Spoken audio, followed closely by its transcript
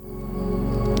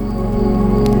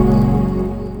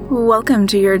Welcome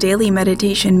to your daily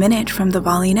meditation minute from the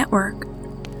Volley Network.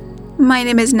 My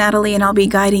name is Natalie and I'll be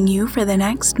guiding you for the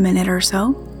next minute or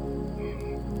so.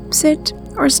 Sit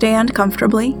or stand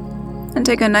comfortably and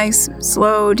take a nice,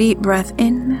 slow, deep breath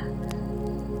in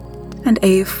and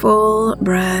a full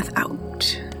breath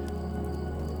out.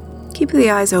 Keep the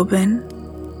eyes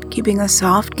open, keeping a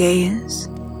soft gaze,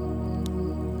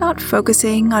 not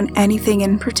focusing on anything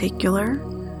in particular,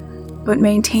 but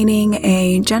maintaining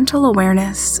a gentle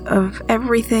awareness of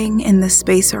everything in the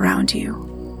space around you.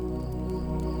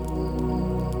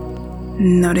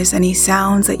 Notice any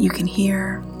sounds that you can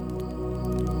hear.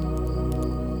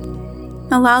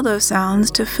 Allow those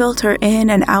sounds to filter in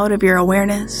and out of your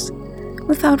awareness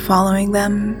without following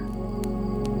them.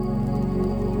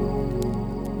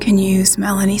 Can you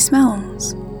smell any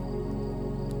smells?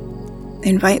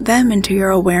 Invite them into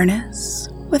your awareness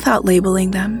without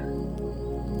labeling them.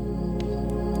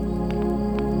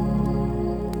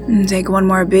 And take one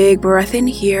more big breath in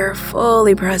here,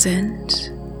 fully present.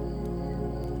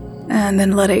 And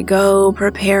then let it go,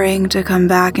 preparing to come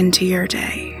back into your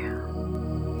day.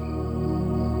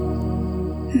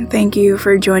 And thank you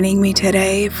for joining me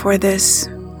today for this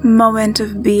moment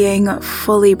of being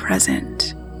fully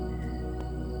present.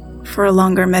 For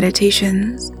longer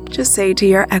meditations, just say to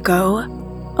your echo,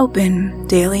 "Open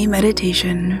Daily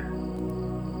Meditation."